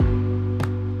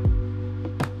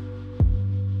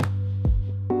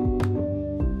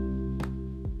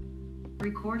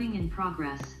Recording in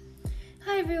progress.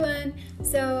 Hi everyone.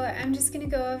 So I'm just going to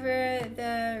go over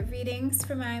the readings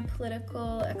for my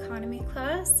political economy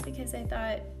class because I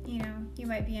thought, you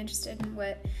might be interested in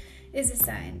what is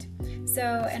assigned.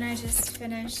 And I just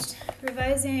finished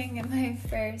revising my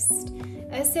first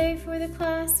essay for the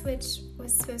class, which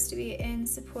was supposed to be in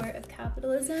support of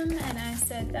capitalism, and I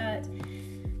said that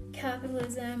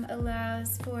capitalism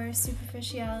allows for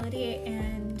superficiality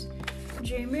and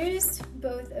dreamers,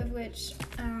 both of which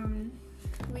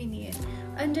we need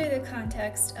under the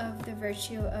context of the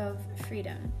virtue of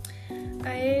freedom.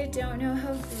 I don't know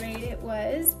how great it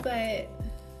was, but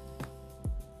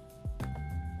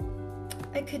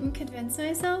I couldn't convince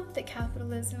myself that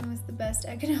capitalism was the best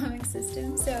economic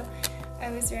system, so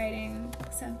I was writing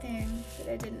something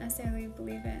that I didn't necessarily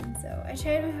believe in, so I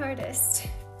tried my hardest.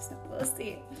 So we'll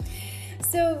see.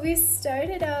 So we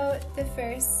started out the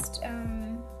first,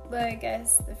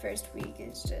 the first week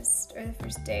is just, or the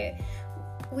first day.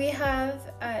 We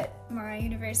have at my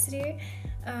university,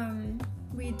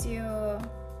 we do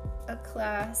a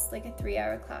class, like a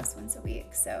 3-hour class once a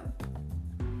week. So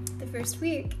the first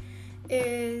week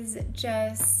is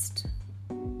just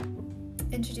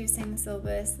introducing the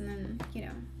syllabus, and then,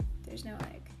 there's no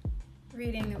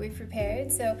reading that we've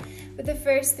prepared. So, but the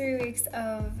first 3 weeks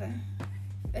of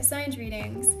assigned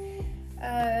readings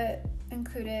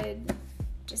included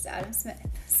just Adam Smith.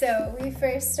 So we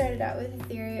first started out with a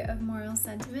theory of moral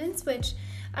sentiments, which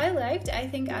I liked. I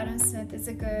think Adam Smith is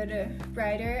a good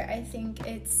writer. I think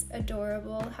it's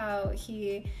adorable how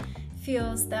he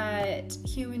feels that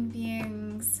human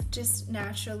beings just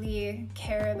naturally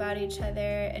care about each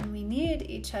other and we need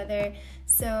each other,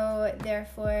 so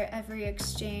therefore every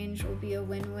exchange will be a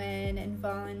win-win and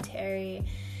voluntary,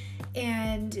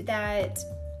 and that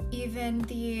even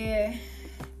the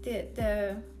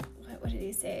what did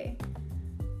he say?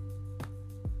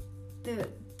 The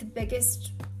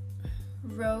biggest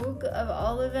rogue of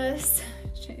all of us,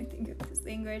 I'm trying to think of this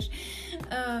language,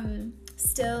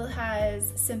 still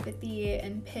has sympathy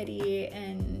and pity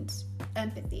and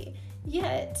empathy.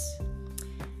 Yet,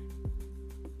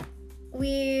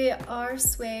 we are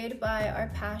swayed by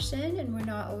our passion and we're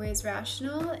not always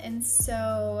rational, and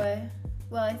so,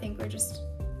 I think we're just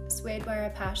swayed by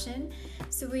our passion.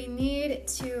 So we need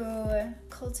to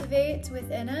cultivate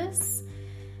within us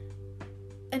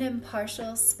an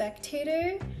impartial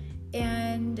spectator,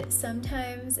 and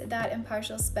sometimes that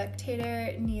impartial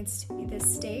spectator needs to be the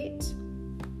state,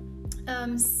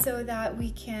 so that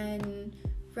we can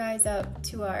rise up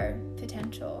to our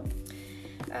potential.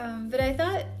 But I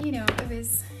thought,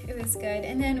 it was good.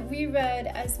 And then we read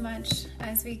as much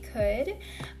as we could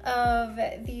of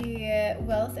the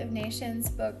Wealth of Nations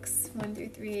books 1 through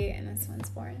 3, and this one's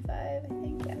 4 and 5, I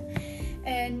think, yeah.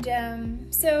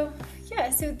 And so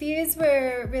these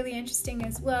were really interesting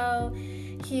as well.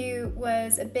 He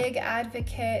was a big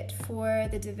advocate for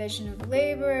the division of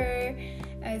labor,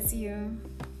 as you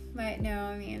might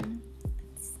know.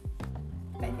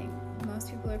 I think most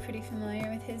people are pretty familiar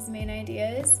with his main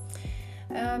ideas,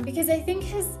 because I think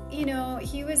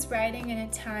he was writing in a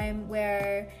time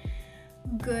where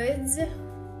goods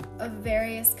of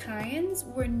various kinds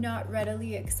were not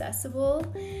readily accessible,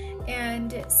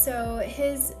 and so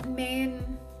his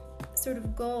main sort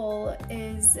of goal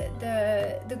is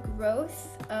the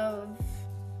growth of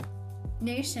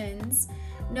nations,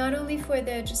 not only for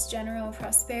the just general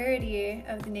prosperity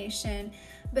of the nation,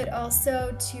 but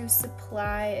also to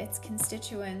supply its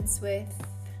constituents with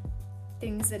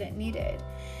things that it needed.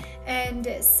 And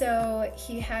so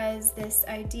he has this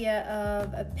idea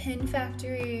of a pin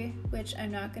factory, which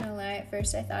I'm not going to lie, at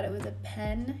first I thought it was a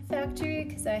pen factory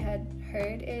because I had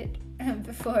heard it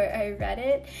before I read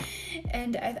it,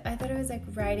 and I thought it was like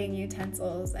writing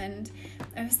utensils, and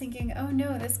I was thinking, oh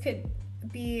no, this could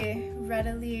be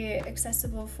readily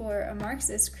accessible for a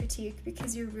Marxist critique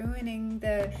because you're ruining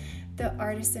the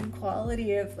artisan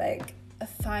quality of like a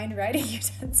fine writing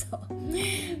utensil.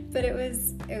 But it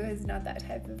was not that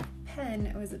type of pen,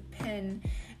 it was a pin.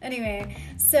 Anyway,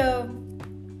 so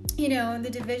the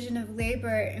division of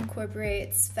labor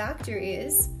incorporates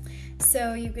factories,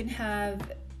 so you can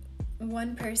have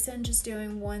one person just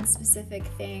doing one specific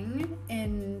thing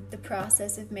in the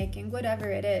process of making whatever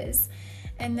it is,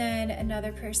 and then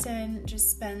another person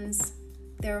just spends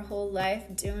their whole life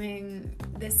doing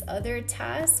this other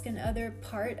task, and other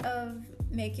part of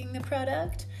making the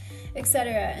product,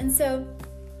 etc. And so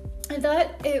I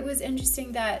thought it was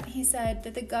interesting that he said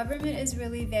that the government is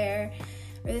really there,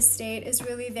 or the state is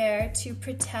really there to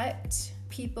protect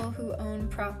people who own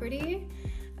property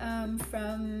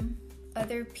from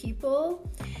other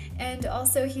people. And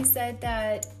also he said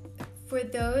that for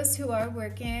those who are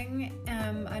working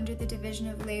under the division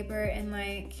of labor in,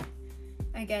 like,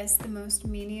 I guess the most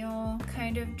menial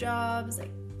kind of jobs, like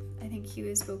I think he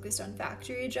was focused on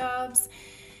factory jobs,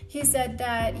 he said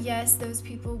that yes, those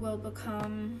people will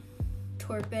become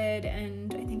torpid,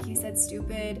 and I think he said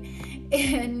stupid,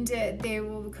 and they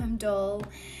will become dull.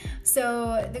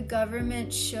 So the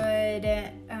government should,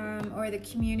 or the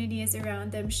communities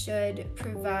around them should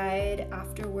provide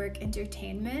after-work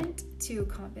entertainment to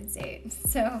compensate.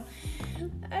 So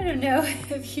I don't know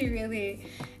if he really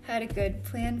had a good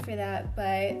plan for that,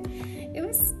 but it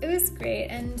was great.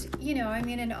 And I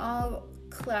mean, in all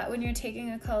when you're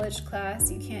taking a college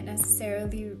class, you can't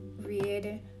necessarily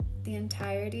read the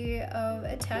entirety of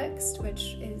a text,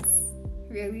 which is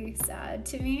really sad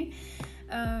to me.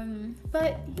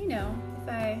 But if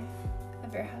I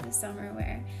ever have a summer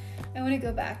where I want to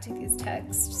go back to these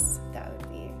texts, that would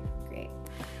be great.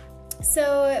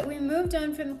 So we moved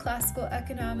on from classical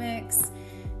economics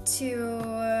to,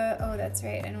 oh, that's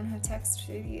right, I don't have text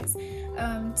for these,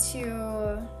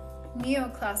 to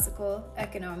neoclassical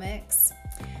economics,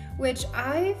 which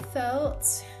I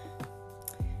felt,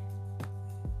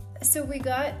 so we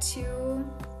got 2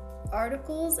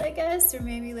 articles, I guess, or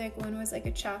maybe like one was like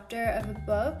a chapter of a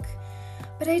book,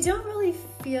 but I don't really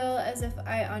feel as if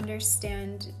I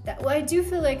understand that. Well, I do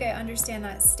feel like I understand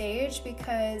that stage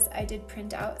because I did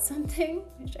print out something,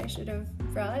 which I should have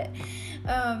brought,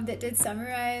 that did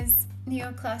summarize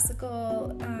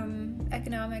neoclassical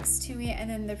economics to me, and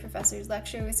then the professor's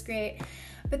lecture was great.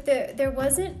 But there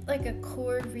wasn't like a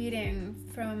core reading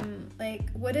from like,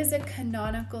 what is a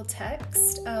canonical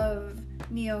text of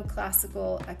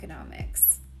neoclassical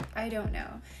economics? I don't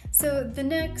know. So the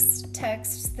next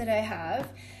text that I have,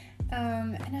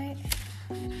 and I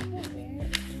don't know where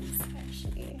it is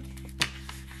actually.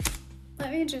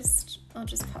 I'll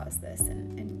just pause this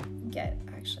and get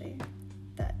actually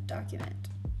that document.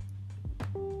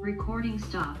 Recording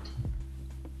stopped.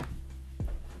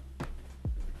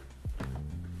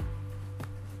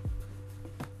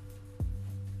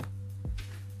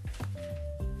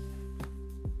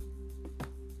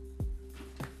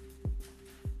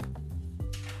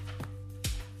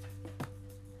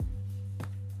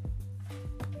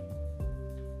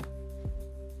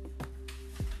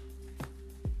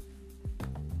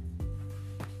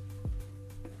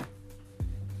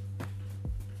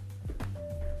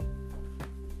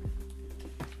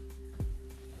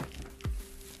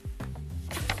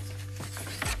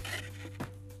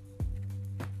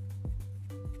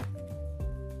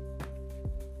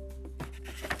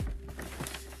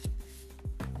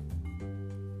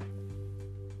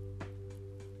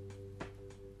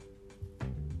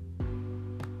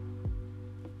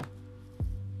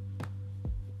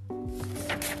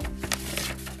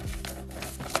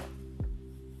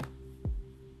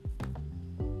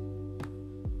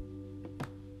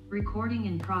 Recording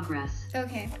in progress.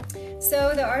 Okay,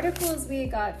 so the articles we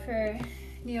got for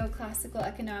neoclassical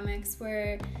economics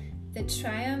were The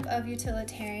Triumph of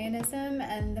Utilitarianism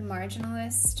and the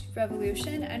Marginalist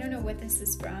Revolution. I don't know what this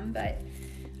is from, but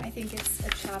I think it's a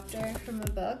chapter from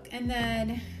a book. And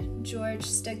then George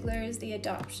Stigler's The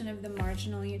Adoption of the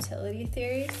Marginal Utility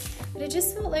Theory. But it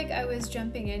just felt like I was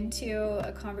jumping into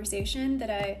a conversation that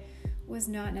I was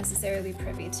not necessarily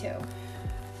privy to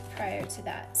prior to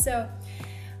that. So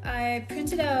I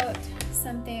printed out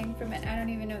something from it. I don't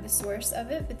even know the source of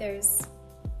it, but there's,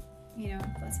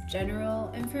 lots of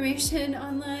general information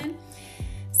online.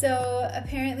 So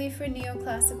apparently for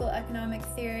neoclassical economic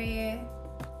theory,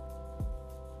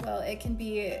 well, it can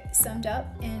be summed up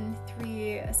in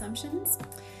 3 assumptions.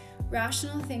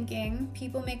 Rational thinking.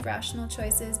 People make rational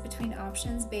choices between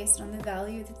options based on the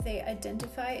value that they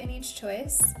identify in each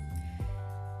choice.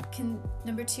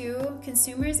 Number 2,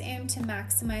 consumers aim to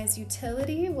maximize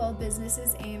utility while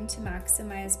businesses aim to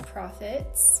maximize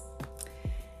profits.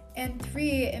 And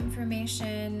 3,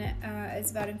 information is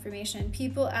about information.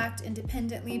 People act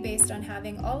independently based on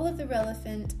having all of the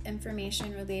relevant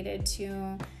information related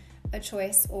to a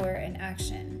choice or an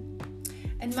action.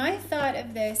 And my thought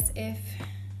of this, if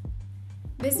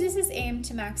businesses aim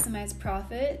to maximize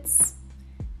profits,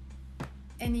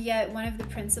 and yet one of the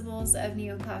principles of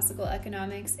neoclassical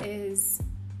economics is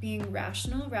being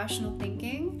rational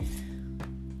thinking,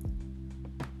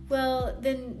 well,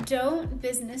 then don't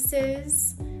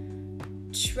businesses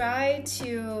try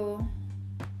to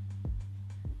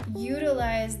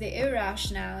utilize the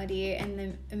irrationality and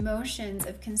the emotions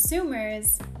of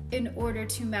consumers in order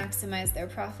to maximize their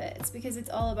profits? Because it's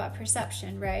all about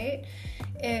perception, right?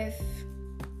 If,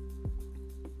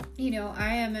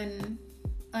 I am an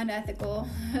an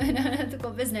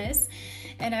unethical business,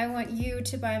 and I want you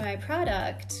to buy my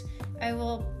product, I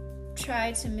will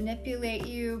try to manipulate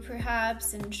you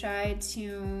perhaps and try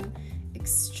to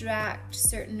extract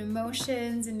certain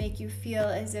emotions and make you feel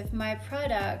as if my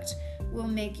product will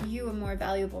make you a more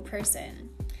valuable person.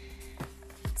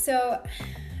 So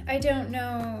I don't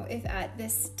know if at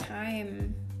this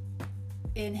time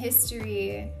in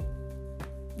history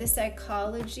the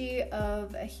psychology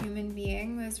of a human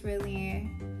being was really,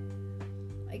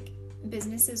 like,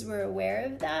 businesses were aware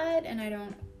of that, and I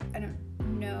don't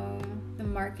know the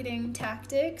marketing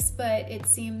tactics, but it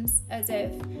seems as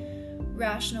if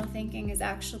rational thinking is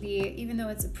actually, even though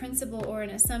it's a principle or an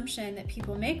assumption that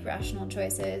people make rational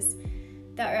choices,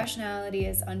 that rationality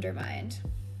is undermined.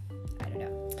 I don't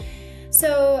know.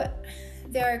 So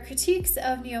there are critiques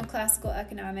of neoclassical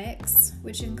economics,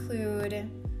 which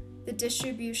include the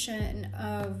distribution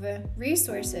of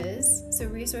resources. So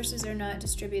resources are not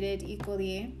distributed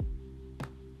equally.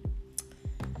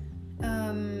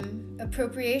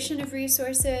 Appropriation of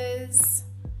resources.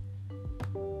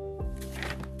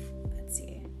 Let's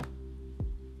see.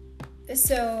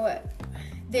 So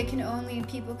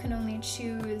people can only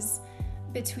choose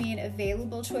between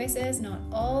available choices, not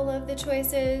all of the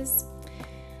choices.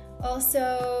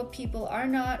 Also, people are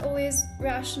not always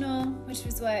rational, which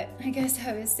was what I guess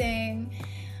I was saying.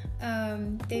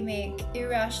 They make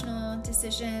irrational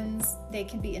decisions. They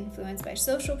can be influenced by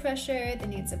social pressure, the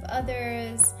needs of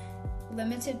others,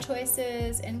 limited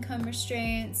choices, income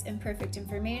restraints, imperfect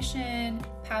information,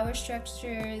 power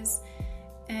structures,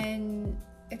 and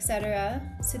etc.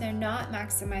 So they're not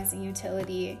maximizing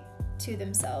utility to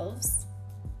themselves.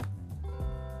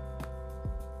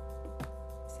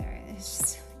 Sorry, there's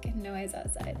just like a noise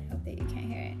outside. I hope that you can't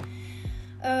hear it.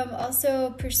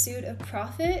 Also, pursuit of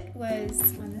profit was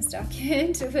on this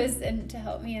document. It was to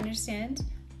help me understand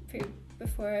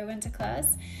before I went to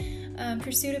class.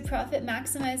 Pursuit of profit,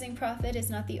 maximizing profit is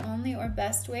not the only or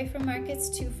best way for markets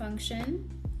to function,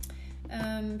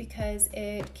 because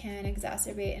it can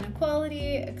exacerbate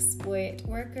inequality, exploit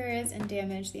workers, and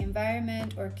damage the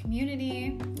environment or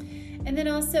community. And then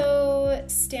also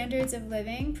standards of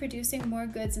living. Producing more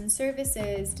goods and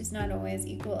services does not always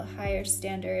equal a higher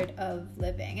standard of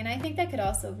living. And I think that could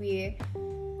also be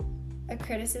a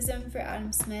criticism for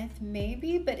Adam Smith,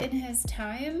 maybe, but in his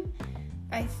time,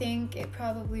 I think it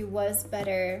probably was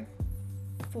better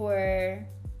for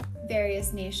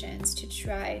various nations to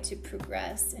try to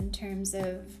progress in terms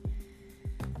of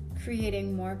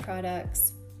creating more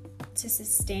products to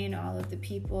sustain all of the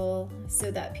people,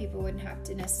 so that people wouldn't have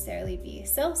to necessarily be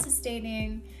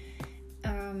self-sustaining,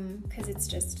 because it's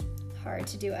just hard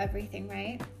to do everything,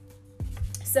 right?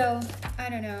 So, I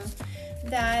don't know.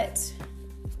 That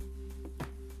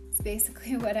is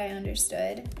basically what I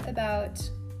understood about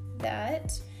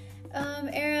that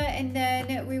era. And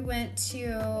then we went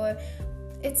to,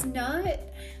 it's not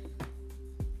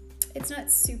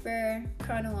super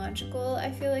chronological, I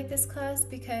feel like, this class,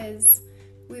 because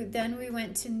we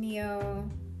went to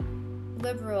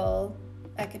neoliberal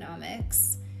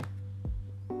economics,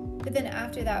 but then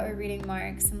after that we're reading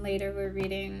Marx, and later we're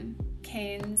reading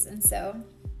Keynes, and so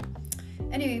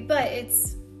anyway, but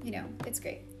it's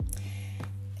great.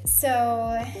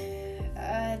 So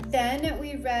then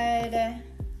we read,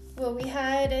 we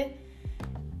had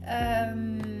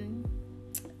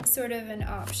sort of an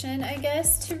option, I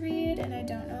guess, to read, and I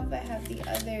don't know if I have the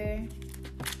other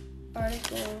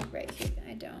article right here.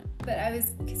 I don't, but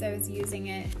because I was using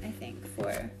it, I think,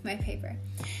 for my paper.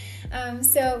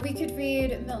 So we could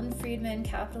read Milton Friedman,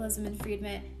 Capitalism and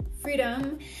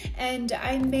Freedom, and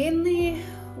I mainly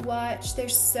watch,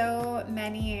 there's so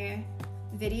many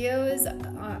videos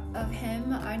of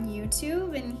him on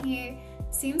YouTube, and he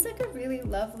seems like a really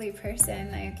lovely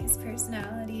person. Like, his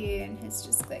personality and his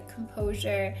just like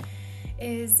composure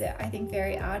is, I think,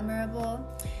 very admirable.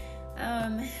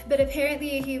 But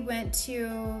apparently he went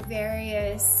to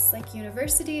various like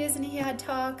universities and he had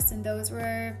talks, and those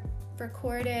were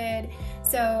recorded.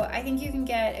 So I think you can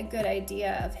get a good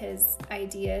idea of his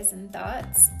ideas and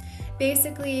thoughts.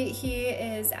 Basically, he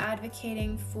is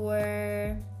advocating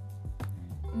for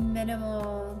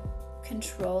minimal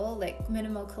control, like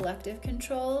minimal collective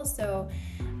control, so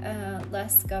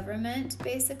less government,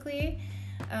 basically,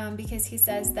 because he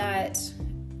says that,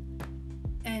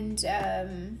 and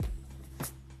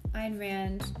Ayn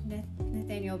Rand,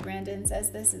 Nathaniel Branden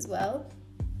says this as well,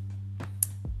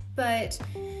 but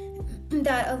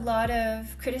that a lot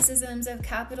of criticisms of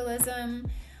capitalism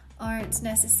aren't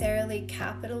necessarily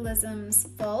capitalism's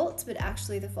fault, but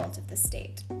actually the fault of the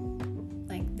state,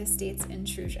 like the state's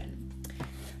intrusion.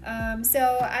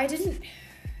 So I didn't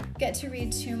get to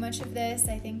read too much of this.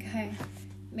 I think I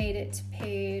made it to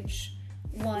page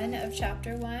 1 of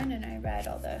chapter 1, and I read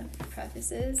all the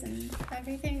prefaces and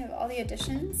everything of all the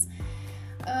editions.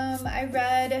 I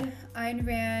read Ayn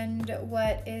Rand,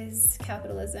 What is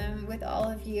Capitalism, with all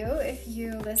of you if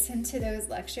you listen to those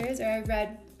lectures, or I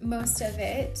read most of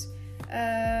it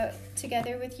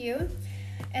together with you.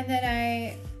 And then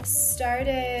I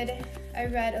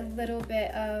read a little bit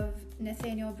of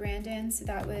Nathaniel Branden, so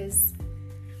that was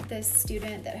this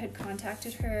student that had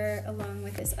contacted her along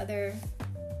with this other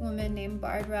woman named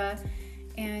Barbara,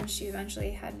 and she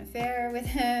eventually had an affair with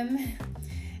him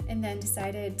and then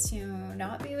decided to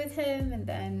not be with him and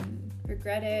then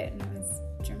regret it, and it was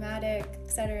dramatic,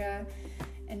 etc.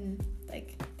 And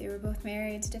like they were both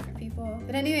married to different people,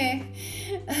 but anyway,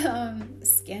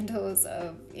 scandals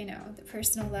of the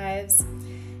personal lives.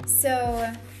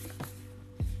 So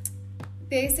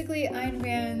basically Ayn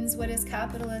Rand's What is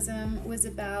Capitalism was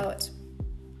about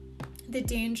the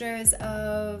dangers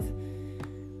of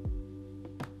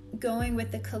going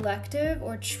with the collective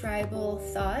or tribal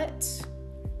thought,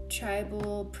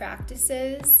 tribal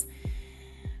practices.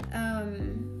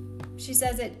 She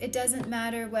says it doesn't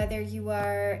matter whether you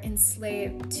are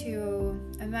enslaved to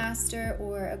a master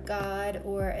or a god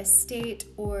or a state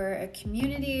or a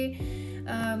community.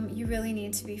 You really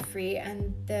need to be free,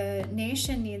 and the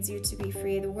nation needs you to be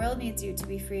free. The world needs you to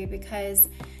be free, because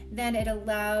then it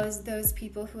allows those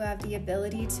people who have the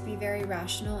ability to be very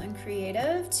rational and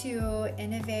creative to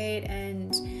innovate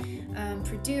and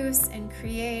produce and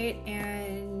create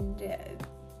and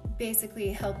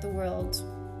basically help the world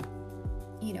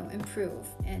improve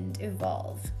and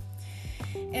evolve.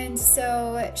 And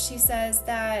so she says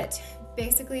that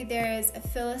basically there is a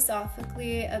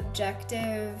philosophically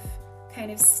objective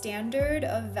kind of standard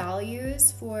of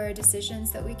values for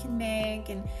decisions that we can make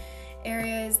and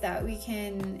areas that we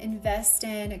can invest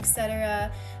in,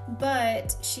 etc.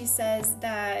 But she says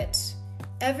that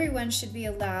everyone should be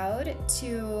allowed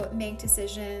to make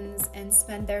decisions and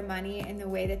spend their money in the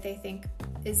way that they think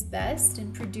is best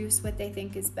and produce what they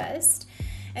think is best,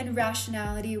 and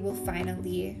rationality will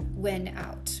finally win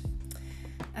out.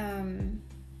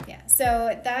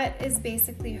 So that is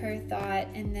basically her thought.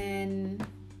 And then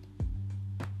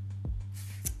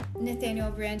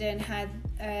Nathaniel Branden had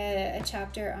a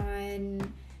chapter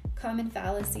on common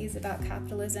fallacies about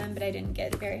capitalism, but I didn't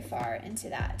get very far into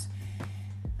that.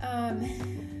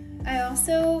 I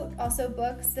also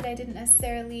books that I didn't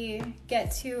necessarily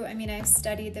get to. I mean, I've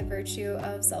studied The Virtue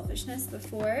of Selfishness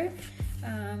before,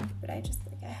 but I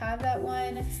have that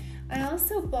one. I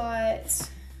also bought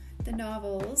the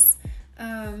novels,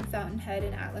 Fountainhead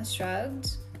and Atlas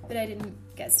Shrugged, but I didn't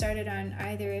get started on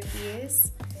either of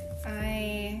these.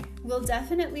 I will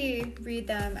definitely read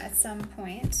them at some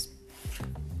point.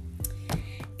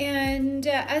 And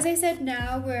as I said,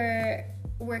 now we're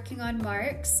working on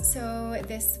Marx. So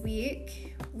this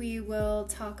week we will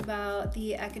talk about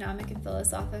the economic and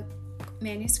philosophic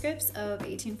manuscripts of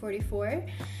 1844.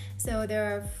 So there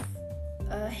are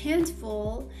a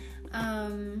handful, I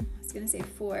was going to say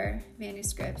 4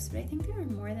 manuscripts, but I think there are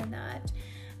more than that.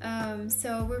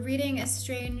 So we're reading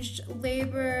Estranged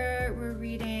Labor, we're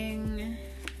reading,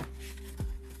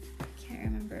 I can't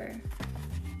remember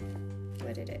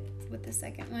what the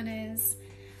second one is,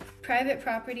 Private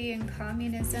Property and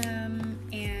Communism,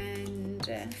 and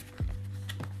this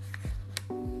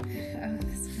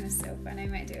one is so fun, I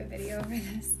might do a video over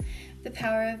this, The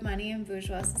Power of Money in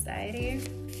Bourgeois Society.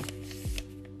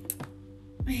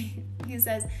 He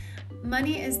says,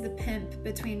 money is the pimp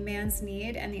between man's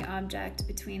need and the object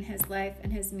between his life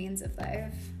and his means of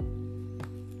life.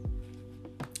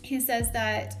 He says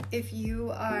that he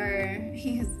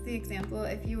uses the example,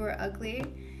 if you are ugly,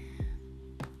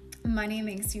 money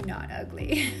makes you not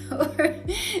ugly. Or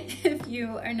if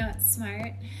you are not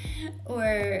smart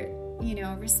or,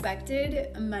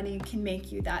 respected, money can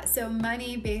make you that. So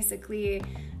money basically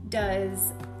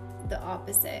does the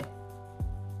opposite,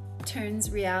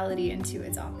 turns reality into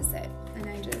its opposite. And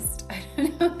I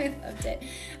don't know, I loved it.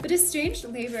 But Estranged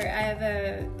Labor, I have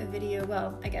a video,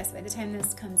 well, I guess by the time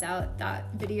this comes out, that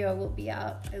video will be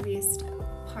out, at least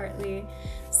partly.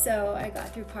 So I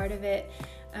got through part of it.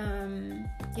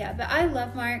 But I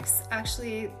love Marx.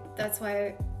 Actually, that's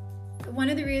why one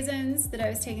of the reasons that I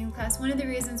was taking the class, one of the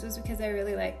reasons was because I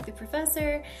really liked the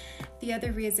professor. The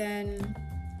other reasons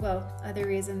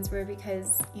were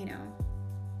because,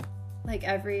 like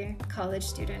every college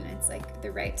student, it's like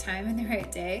the right time and the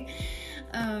right day.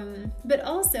 But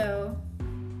also,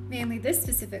 mainly this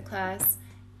specific class,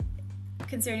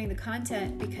 concerning the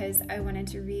content, because I wanted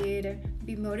to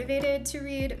be motivated to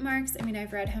read Marx. I mean,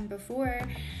 I've read him before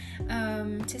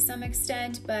to some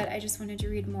extent, but I just wanted to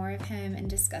read more of him and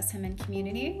discuss him in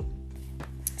community.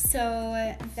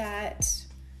 So that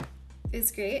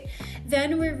is great.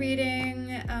 Then we're reading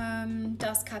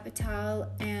Das Kapital,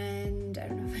 and I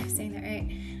don't know if I'm saying that right.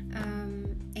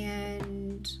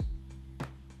 And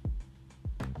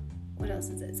what else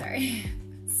is it? Sorry.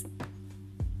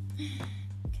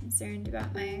 Concerned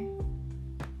about my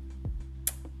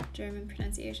German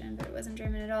pronunciation, but it wasn't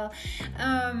German at all.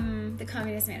 The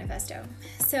Communist Manifesto.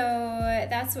 So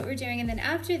that's what we're doing. And then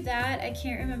after that, I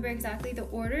can't remember exactly the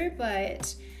order,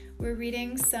 but we're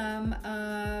reading some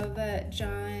of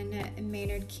John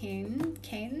Maynard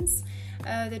Keynes,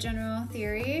 The General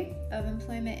Theory of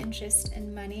Employment, Interest,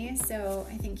 and Money. So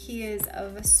I think he is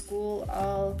of a school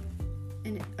all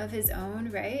of his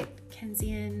own, right?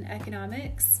 Keynesian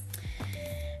economics.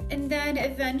 And then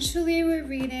eventually we're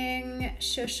reading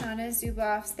Shoshana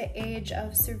Zuboff's The Age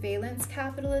of Surveillance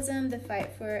Capitalism, The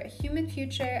Fight for a Human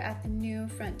Future at the New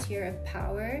Frontier of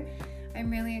Power.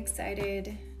 I'm really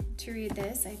excited to read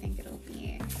this. I think it'll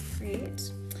be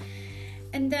great.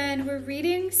 And then we're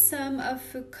reading some of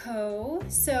Foucault.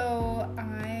 So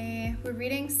we're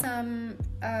reading some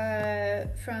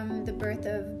from The Birth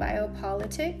of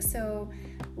Biopolitics. So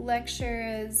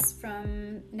lectures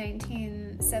from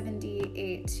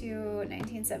 1978 to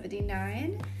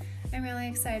 1979. I'm really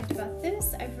excited about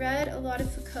this. I've read a lot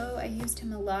of Foucault. I used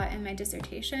him a lot in my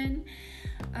dissertation,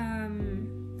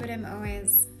 but I'm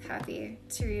always happy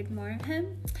to read more of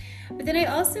him. But then I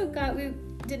also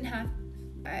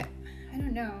I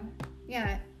don't know.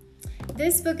 Yeah,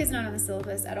 this book is not on the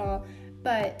syllabus at all,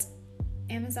 but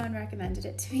Amazon recommended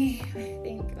it to me, I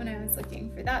think, when I was looking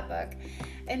for that book.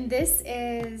 And this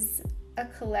is a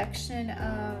collection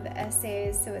of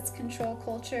essays. So it's Control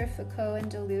Culture, Foucault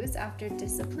and Deleuze After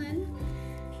Discipline.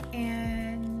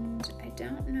 And I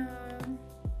don't know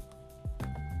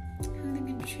who the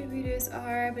contributors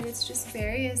are, but it's just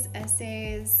various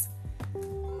essays.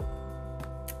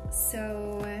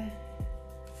 So I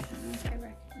don't know if I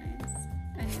recognize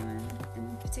anyone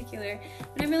in particular,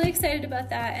 but I'm really excited about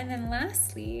that. And then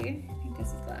lastly, I think this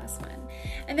is the last one,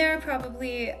 and there are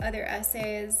probably other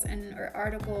essays or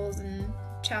articles and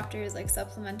chapters, like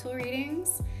supplemental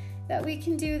readings, that we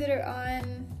can do that are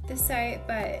on the site,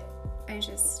 but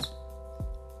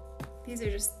these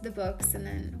are just the books and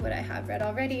then what I have read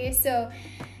already. So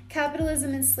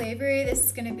Capitalism and Slavery, this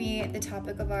is going to be the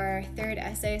topic of our third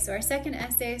essay. So our second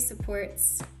essay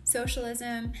supports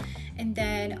socialism, and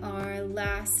then our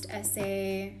last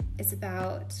essay is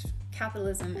about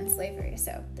capitalism and slavery.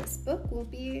 So this book will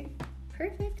be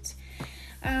perfect.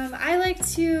 I like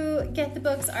to get the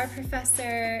books our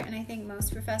professor, and I think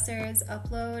most professors,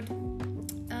 upload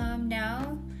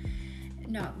now.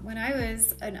 No, when I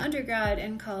was an undergrad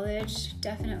in college,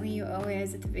 definitely you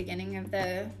always, at the beginning of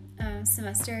the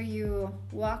semester, you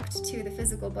walked to the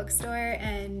physical bookstore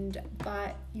and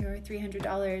bought your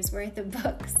 $300 worth of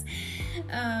books.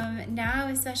 Now,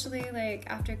 especially like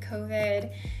after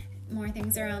COVID, more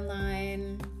things are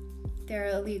online. There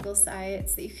are illegal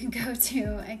sites that you can go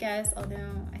to, I guess,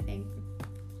 although I think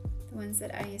the ones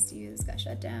that I used to use got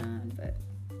shut down, but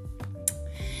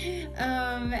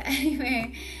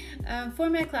anyway, for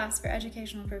my class, for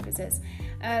educational purposes,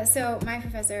 so my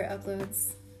professor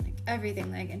uploads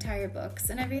everything, like entire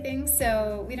books and everything,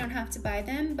 so we don't have to buy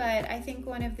them. But I think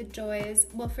one of the joys,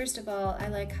 well, first of all, I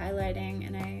like highlighting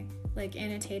and I like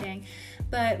annotating,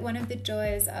 but one of the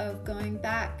joys of going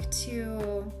back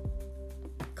to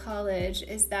college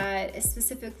is that,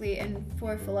 specifically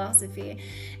for philosophy,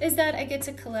 is that I get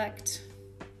to collect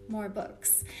more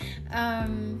books.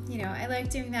 I like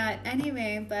doing that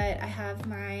anyway, but I have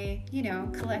my,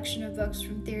 collection of books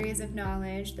from theories of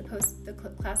knowledge, the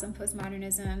class on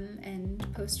postmodernism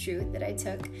and post-truth that I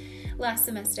took last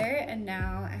semester, and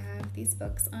now I have these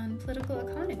books on political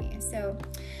economy. So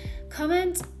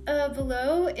comment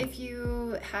below if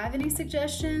you have any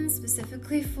suggestions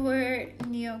specifically for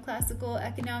neoclassical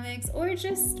economics, or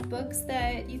just books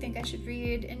that you think I should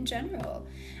read in general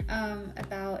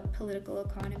about political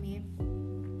economy,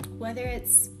 whether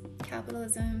it's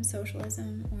capitalism,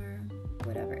 socialism, or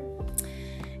whatever.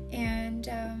 And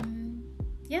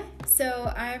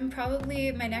so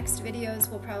my next videos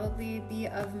will probably be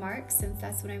of Marx, since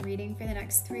that's what I'm reading for the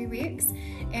next 3 weeks.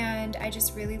 And I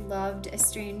just really loved A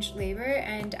Strange Labor,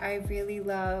 and I really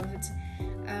loved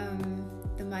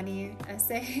the money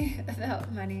essay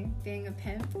about money being a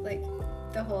pimp. Like,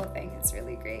 the whole thing is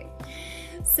really great.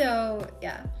 So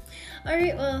yeah. All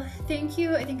right, well, thank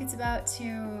you. I think it's about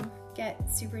to get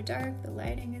super dark. The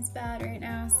lighting is bad right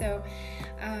now, so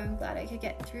I'm glad I could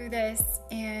get through this,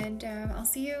 and I'll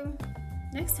see you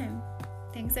next time.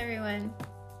 Thanks, everyone.